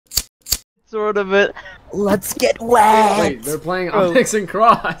tournament. Let's get wet. Wait, they're playing Onyx and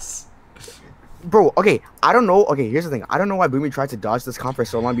Cross. Bro, okay, I don't know. Okay, here's the thing. I don't know why Boomie tried to dodge this comp for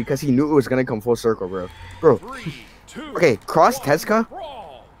so long because he knew it was gonna come full circle, bro. Okay, Cross Tezca,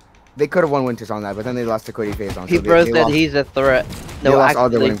 they could have won Winters on that, but then they lost to Cody Phase on. He bro said he's a threat. No, they lost all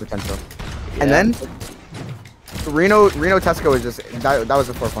their winning potential. Yeah. And then Reno Tezca was just that was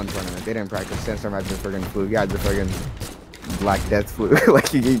a for fun tournament. They didn't practice. Sandstorm had the friggin' flu. Yeah, the friggin' Black Death flu. Like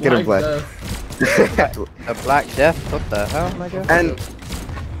he couldn't play. A Black Death? What the hell, nigga? And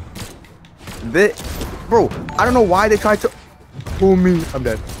bro, I don't know why they tried to pull me. I'm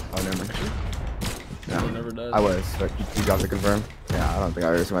dead. Oh, never mind. Yeah, I was, but you got to confirm. Yeah, I don't think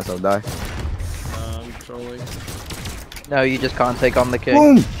I ever see myself die. I'm trolling. No, you just can't take on the king.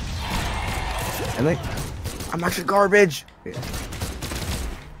 Boom! And like, I'm actually garbage. Yeah.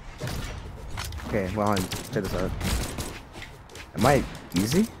 Okay, well, check this out. Am I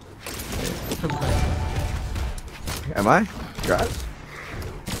easy? Am I? Grass?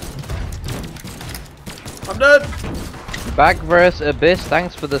 I'm dead. Back versus Abyss.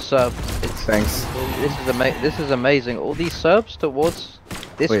 Thanks for the sub. Thanks. This is amazing. All these subs towards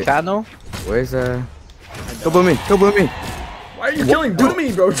this channel. Where's Kill Boomie! Kill Boomie! Why are you killing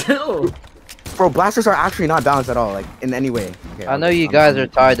Boomie, bro? Chill. Bro, blasters are actually not balanced at all, like in any way. Okay, I know you guys are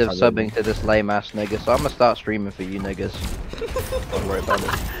tired of subbing to this lame ass nigga, so I'm gonna start streaming for you niggas. Don't worry about it.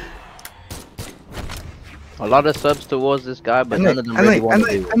 A lot of subs towards this guy, but none of them really want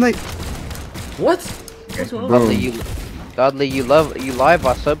to do it. What? Godly, you live,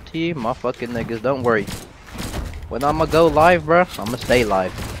 I sub to you, my fucking niggas, don't worry. When I'ma go live, bro, I'ma stay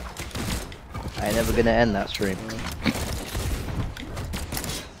live. I ain't never gonna end that stream.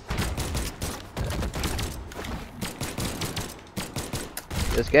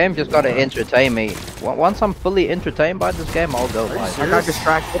 This game just gotta entertain me. Once I'm fully entertained by this game, I'll go live. I got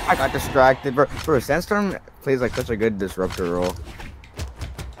distracted, bro. Sandstorm plays like such a good disruptor role.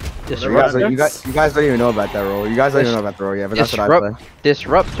 Disruptor? You guys don't even know about that role. You guys don't even know about the role yet, but that's what I play.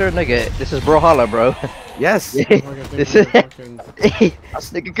 Disruptor, nigga. This is Brawlhalla, bro. Yes. This is.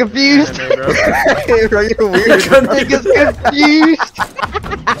 Nigga confused. Bro, you're weird. Nigga's confused.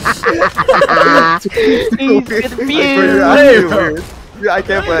 He's confused. Weird. I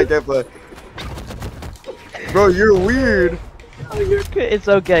can't play. Bro, you're weird. Oh, you're good. It's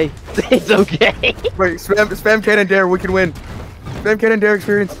okay. It's okay. Wait, spam cannon dare. We can win. Spam cannon dare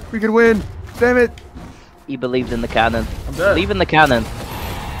experience. We can win. Spam it. He believed in the cannon. Believe in the cannon.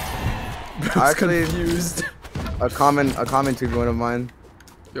 Actually, confused. A common to one of mine.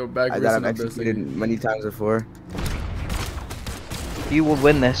 Yo, back that I've executed many times before. You will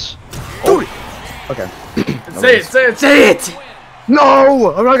win this. Dude. Okay. Say it!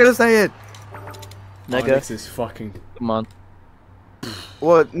 No, I'm not gonna say it. Nigga. Onyx is fucking. Come on.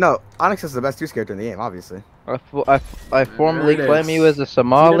 Well, no, Onyx is the best 2's character in the game, obviously. I formally claim you as a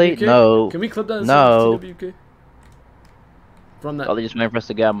Somali. CWK? No. Can we clip that? No. CWK? From that. Probably just waiting for us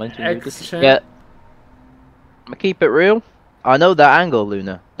to get on X-chan? Yeah. I'm gonna keep it real. I know that angle,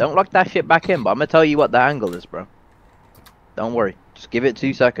 Luna. Don't lock that shit back in, but I'm gonna tell you what the angle is, bro. Don't worry. Just give it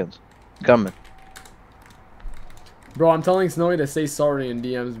 2 seconds. It's coming. Bro, I'm telling Snowy to say sorry in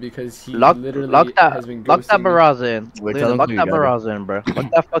DMs because he literally has been ghosting lock that Barraza in. Luna, lock that Barraza in, bro.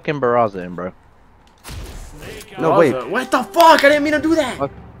 Lock that fucking Barraza in, bro. No, wait. What the fuck? I didn't mean to do that.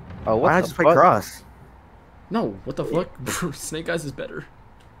 Oh, why not just play Cross? No, what the fuck? Bro, Snake Eyes is better.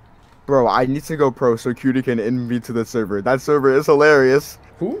 Bro, I need to go pro so Cutie can in me to the server. That server is hilarious.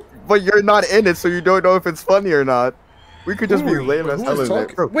 Who? But you're not in it, so you don't know if it's funny or not. We could just be lame as hell in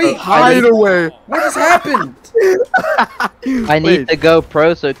it. Bro, wait, either way. What has happened? I need to go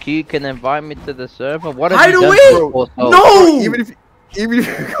pro so Q can invite me to the server. What have hide you away! Done no! Bro, even if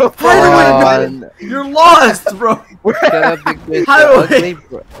you go pro, you're lost, bro. Hide away!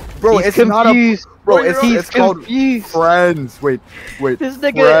 Bro, it's confused. not a... Bro, it's called confused. Friends. Wait. This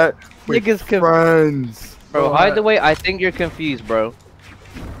nigga's confused. Friends. Bro, hide the way. I think you're confused, bro.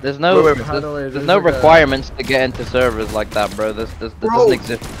 There's no, there's no requirements to get into servers like that, bro. This doesn't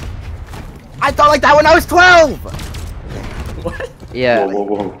exist. I thought like that when I was 12. What? Yeah.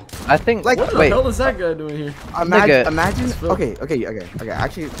 Whoa. I think. Like, what the hell is that guy doing here? Imagine. Okay.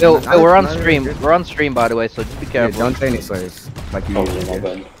 Actually, Phil, we're on stream. We're on stream, by the way, so just be careful. Yeah, don't say any slurs. Like you. My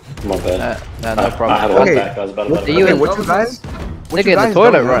bad. No problem. I had one back. I was about to. What you guys? Nigga in the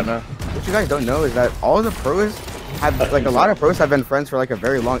toilet right now. What you guys don't know is that all the pros have, like, a lot of pros have been friends for like a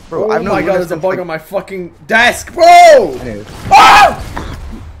very long. Bro, oh I've known my god, Luna there's a since, bug like, on my fucking desk, bro! Ah!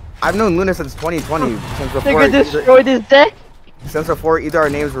 I've known Luna since 2020. Since before. Nigga destroyed his deck. Since before either our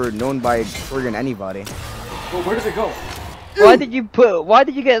names were known by friggin' anybody. Well, where does it go? Why did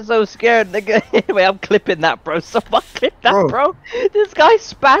you get so scared, nigga? Wait, I'm clipping that, bro. Someone clip that, bro. This guy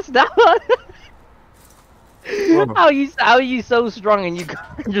spazzed out. How are you so strong and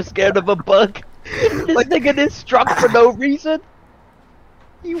you're scared of a bug? This nigga is strong for no reason.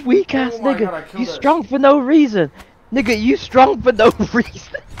 You weak ass nigga. God, you strong for no reason. Nigga, you strong for no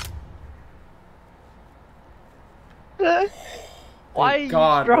reason. Why are you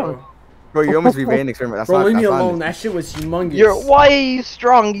strong? Bro, you almost evading experiment. Bro, leave me alone. That shit was humongous. Why are you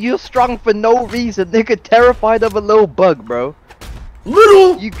strong? You're strong for no reason. Nigga, terrified of a little bug, bro.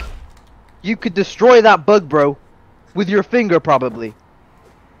 Little? You could destroy that bug, bro. With your finger, probably.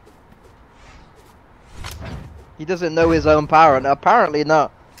 He doesn't know his own power, and apparently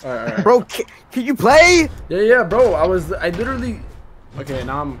not. Alright. Bro, can you play? Yeah, bro. I literally... Okay,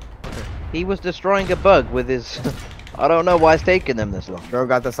 now I'm... Okay. He was destroying a bug with his... I don't know why it's taking him this long. Bro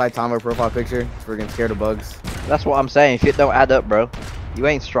got the Saitama profile picture. Freaking scared of bugs. That's what I'm saying. Shit don't add up, bro. You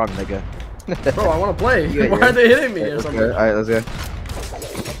ain't strong, nigga. Bro, I want to play. Why are they hitting me or something? Alright, let's go.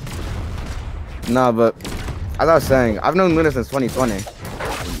 Nah, but as I was saying, I've known Luna since 2020.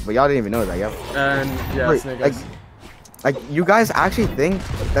 But y'all didn't even know that, yep. And yeah, like you guys actually think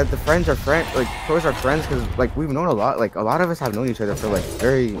that the friends are pros are friends because like we've known a lot. Like a lot of us have known each other for like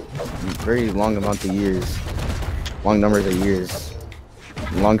very long amount of years. Long numbers of years.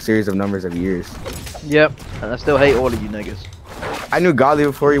 Long series of numbers of years. Yep, and I still hate all of you niggas. I knew Godly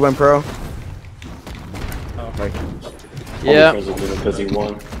before he went pro. Oh. Like, yeah. Because he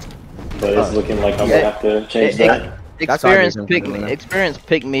won. But it's looking like I'm gonna have to change that. Experience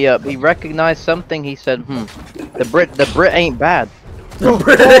picked me up. He recognized something. He said, the Brit ain't bad. The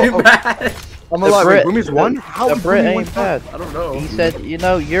Brit ain't bad. I'm alive. Boomie's won? How the Brit ain't bad. I don't know. He said, you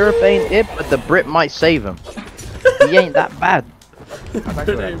know, Europe ain't it, but the Brit might save him. He ain't that bad. The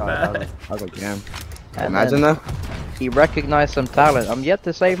Brit ain't bad. I was like, damn. Imagine that. He recognized some talent. I'm yet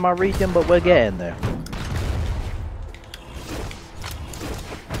to save my region, but we're getting there.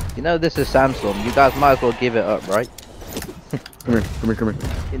 You know this is Sandstorm. You guys might as well give it up, right? Come here.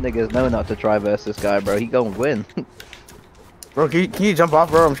 You niggas know not to try versus this guy, bro. He gonna win. Bro, can you jump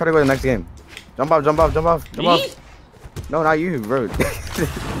off, bro? I'm trying to go to the next game. Jump off. No, not you, bro.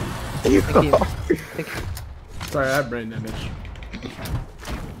 Sorry, I have brain damage.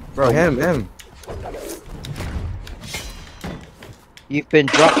 Bro, him. You've been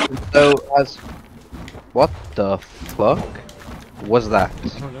dropped so as... What the fuck was that?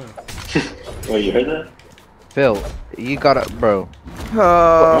 Oh no. Wait, you heard that? Phil, you got it, bro.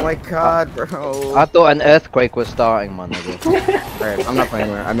 Oh my god, bro. I thought an earthquake was starting, man. Alright, I'm not playing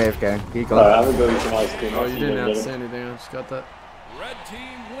anymore. I'm AFK. Keep going. Alright, I'm gonna go to my screen. Oh, you didn't have to say anything. I just got that. Red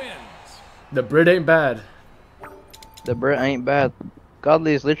team wins. The Brit ain't bad. The Brit ain't bad.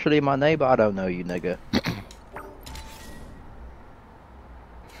 Godly is literally my neighbor. I don't know you, nigga.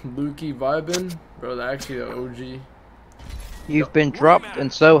 Lukey vibin'? Bro, they're actually the OG. You've been dropped,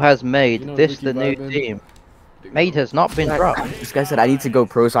 and so has Made. You know This Lukey the new vibin'? team. Made has not been dropped. This guy said I need to go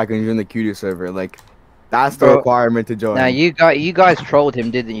pro so I can join the Q2 server. Like, that's the requirement to join. Now you guys trolled him,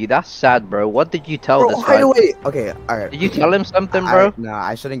 didn't you? That's sad, bro. What did you tell this guy? Wait. Okay, alright. Did you tell him something, bro? Nah,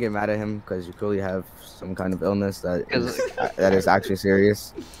 I shouldn't get mad at him because you clearly have some kind of illness that is actually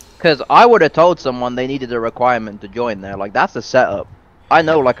serious. Because I would have told someone they needed a requirement to join there. Like, that's a setup. I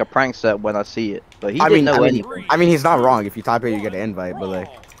know, like, a prank set when I see it. But he didn't know anything. I mean, he's not wrong. If you type it, you get an invite, but like...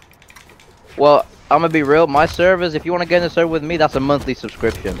 Well, I'm gonna be real. My servers, if you want to get in a server with me, that's a monthly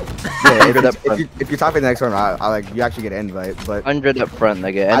subscription. Yeah, if you type in the next one, I like you actually get an invite. But 100 up front,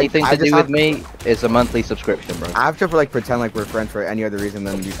 nigga. Anything to do with me is a monthly subscription, bro. I have to like pretend like we're friends for any other reason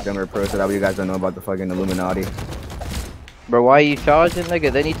than we're pro, so that way you guys don't know about the fucking Illuminati. Bro, why are you charging,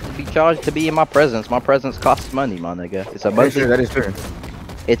 nigga? They need to be charged to be in my presence. My presence costs money, my nigga. It's a monthly. That is true.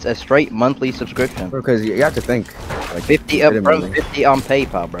 It's a straight monthly subscription. Because you have to think. Like, 50 up front, 50 on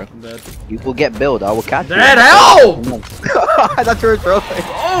PayPal, bro. You will get billed. I will catch you. Dead hell! I thought you were trolling.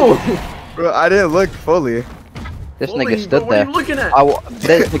 Oh! Bro, I didn't look fully. This nigga stood there. What are you looking at?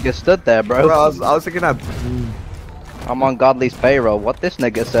 This nigga stood there, bro. Bro, I was thinking that. I'm on Godly's payroll. What this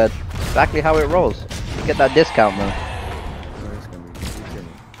nigga said. Exactly how it rolls. You get that discount, man.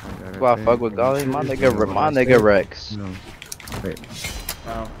 Well, I fuck with Godly. My nigga Rex. No. Wait.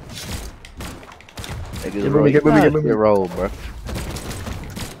 Wow. Get Boomie. Roll, bro.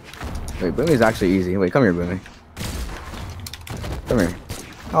 Wait, Boomie's actually easy. Wait, come here, Boomie. Come here.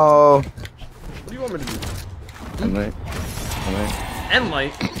 Oh. What do you want me to do? Enlight.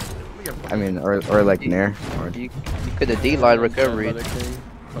 Enlight? I mean, or like Nair. Or... You could have D-line recovery.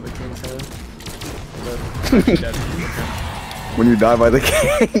 When you die by the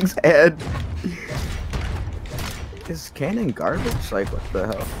king's head. is canon garbage? Like, what the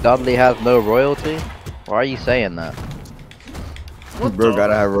hell? Dudley has no royalty? Why are you saying that? What Bro, the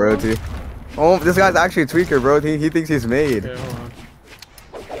gotta have royalty. Oh, this guy's actually a tweaker, bro. He thinks he's made. Okay, hold on.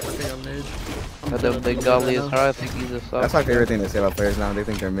 I think I'm made. I don't think Dudley is hard. I think he's a sub. That's my favorite thing to say about players now. They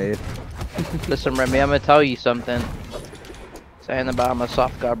think they're made. Listen, Remy, I'm gonna tell you something. Saying about I'm a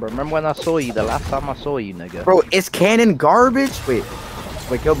soft guy, bro. Remember when I saw you? The last time I saw you, nigga. Bro, is canon garbage? Wait,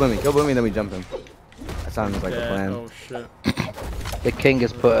 kill Boomie, then we jump him. That sounds like a plan. Oh shit. The king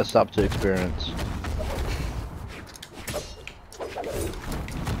has put us up to experience.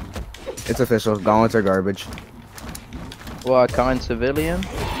 It's official. Gauntlets are garbage. Well, a kind civilian?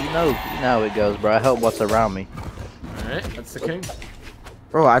 You know how it goes, bro. I help what's around me. Alright, that's the king.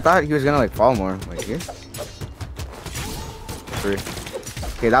 Bro, I thought he was gonna like fall more. Like here. 3.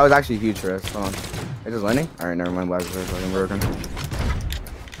 Okay, that was actually huge for us. Hold on. Is this landing? Alright, never mind. Black is fucking broken.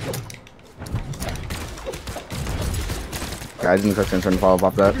 Okay, I didn't touch him trying to follow up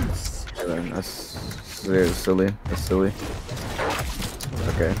off that. That's silly. That's silly.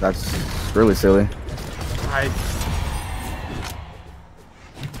 Okay, that's really silly.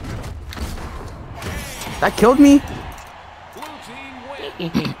 That killed me?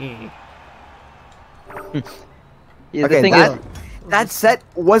 Yeah, okay, the thing that set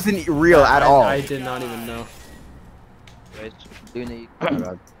wasn't real at all. I did not even know.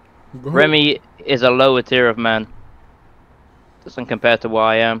 Remy is a lower tier of man. Doesn't compare to what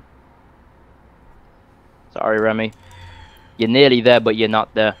I am. Sorry, Remy. You're nearly there, but you're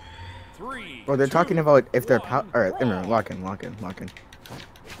not there. Bro, they're talking about if they're Alright, lock in.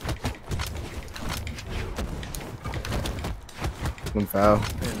 One foul. No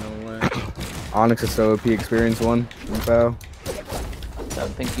way. Onyx is so OP experience 1 foul.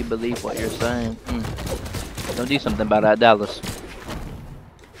 Don't think you believe what you're saying. Don't do something about that, Dallas.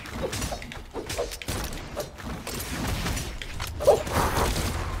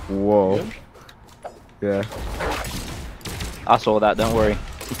 Whoa. Yeah. I saw that, don't worry.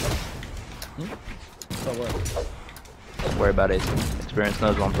 So what? Don't worry about it. Experience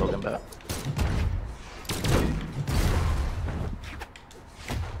knows what I'm talking about.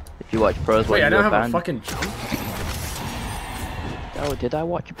 If you watch pros while Wait, I you were don't have banned. a fucking jump? Oh, did I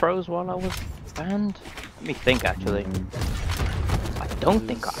watch pros while I was banned? Let me think, actually. I don't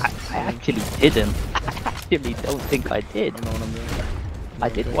think I actually didn't. I actually don't think I did. I don't know what I'm doing. I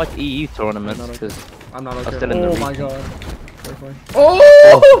did watch EU tournaments because I'm not okay. I was still in the Oh my region. god.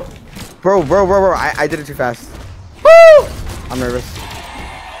 Oh! Bro, I did it too fast. Woo! I'm nervous.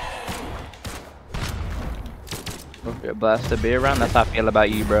 You're blessed to be around. That's how I feel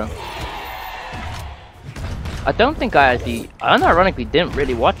about you, bro. I don't think I actually, unironically, didn't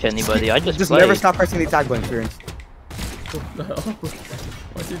really watch anybody. I just played. Never stop pressing the attack button, experience. What the hell?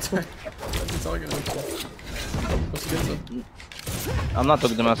 What's he talking about? What's he getting? I'm not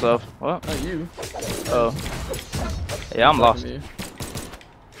talking to myself. What? Not you. Oh. Yeah, I'm lost.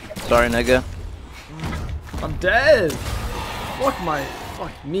 Sorry, nigga. I'm dead. Fuck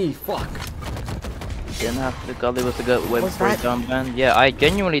me. Didn't have to. Gully was a good web for a dumb band. Yeah, I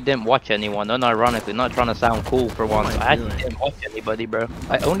genuinely didn't watch anyone. Unironically, not trying to sound cool for once. I actually didn't watch anybody, bro.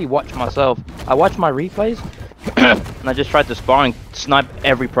 I only watched myself. I watched my replays, and I just tried to spar and snipe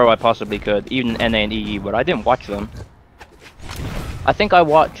every pro I possibly could, even NA and EE, but I didn't watch them. I think I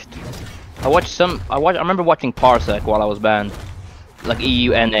remember watching Parsec while I was banned, like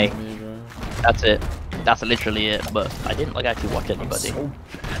EU NA. That's it. That's literally it. But I didn't like actually watch anybody. I'm so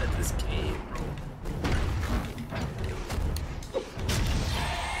bad at this game, bro.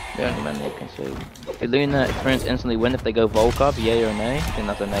 The only man they can say. Did Luna experience instantly win if they go Volkov? Yay or nay? I think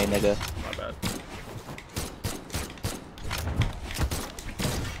that's a nay, nigga. My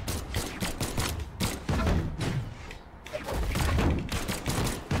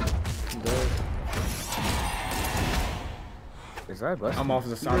bad. I'm off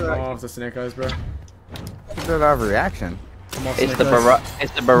the sound. I'm off the snake eyes, bro. It's a lot of reaction. It's the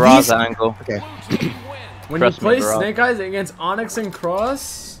Barraza angle. Okay. When Trust you play me, bro. snake eyes against Onyx and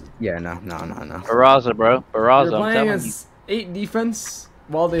Cross, Yeah, no. Barraza, bro. Barraza. you're I'm playing telling you. as 8 defense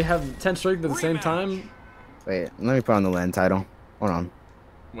while they have 10 strength at the same time. Wait, let me put on the land title. Hold on.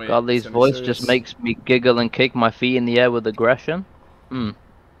 Wait, Godly's voice just makes me giggle and kick my feet in the air with aggression. I'm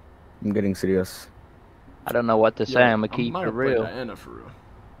getting serious. I don't know what to say. I'm gonna keep it real.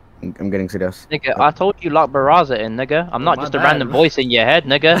 I'm getting serious. Nigga, I told you lock Barraza in, nigga. I'm not my just a bad, random bro. voice in your head,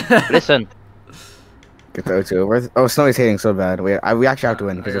 nigga. Listen. Get the O2 over. Oh, Snowy's hating so bad. Wait, we actually have to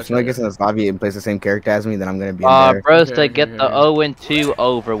win because if Snowy gets in this lobby and plays the same character as me, then I'm gonna be in there. Bros, Okay, to get the 0-2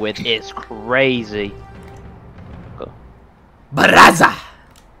 over with is crazy. Barraza!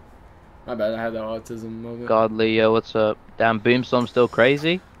 My bad, I had that autism moment. God, Leo, what's up? Damn, Boomstorm's still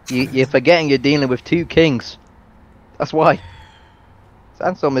crazy. You're forgetting you're dealing with 2 kings. That's why.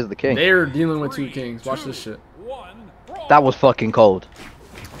 Sandstorm is the king. They're dealing with 2 kings. Watch this shit. That was fucking cold.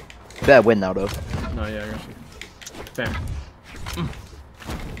 You better win now, though. No, yeah, I got you. Bam.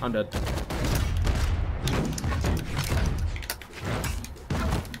 I'm dead.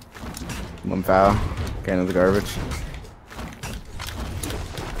 One foul. Can of the garbage.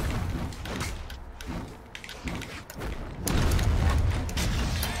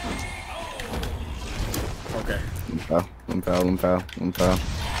 Okay. One foul.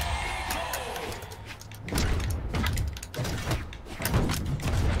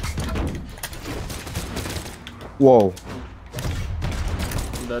 Whoa.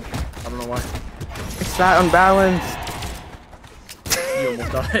 I'm dead. I don't know why. It's not unbalanced. You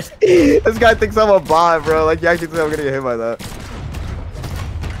almost died. This guy thinks I'm a bot, bro. Like, you actually think I'm gonna get hit by that.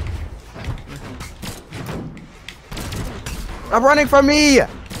 I'm running from me!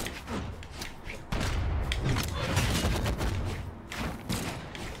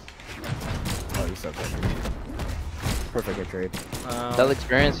 Oh, you suck. Perfect hit trade. That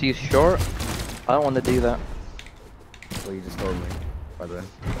experience, he's short. I don't want to do that. Well, you just told me, by the way.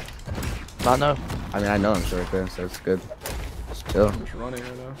 I know. I mean, I know I'm short there, so it's good. Just chill. I'm just running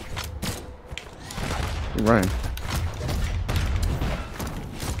right now. You're running.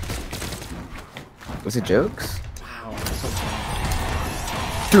 Was it jokes? Wow, that's so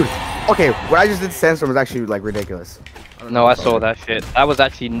funny. Dude, okay, what I just did to Sandstorm was actually, like, ridiculous. No, I saw that shit. That was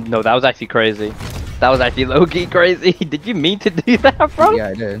actually, no, that was actually crazy. That was actually low-key crazy. Did you mean to do that, bro? Yeah,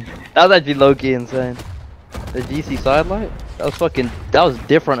 I did. That was actually low-key insane. The GC sidelight? That was fucking, that was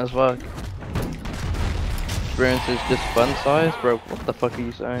different as fuck. Experience is just fun size? Bro, what the fuck are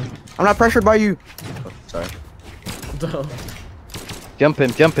you saying? I'm not pressured by you. Oh, sorry. Duh. Jump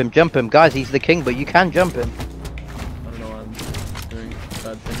him. Guys, he's the king, but you can jump him. I don't know why I'm doing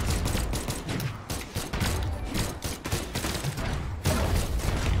bad things.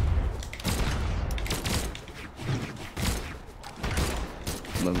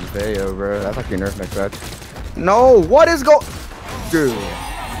 Video, bro. That's like your nerf next match. No, what is Dude. I'm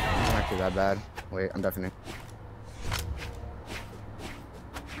not actually that bad. Wait, I'm deafening.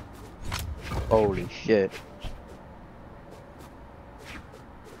 Holy shit.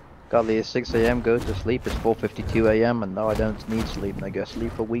 Golly, it's 6 AM, go to sleep, it's 4:52 AM, and no, I don't need sleep, nigga.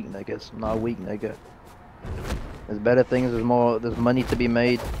 Sleep for weak niggas. I'm not a weak nigga. There's better things, there's money to be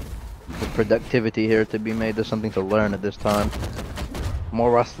made. There's productivity here to be made, there's something to learn at this time. The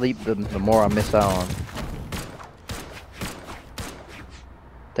more I sleep, the more I miss out on.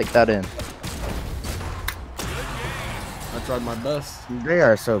 Take that in. I tried my best. They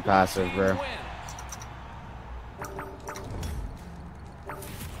are so passive, bro.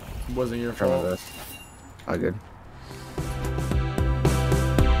 It wasn't your Try my fault. best. Oh, good.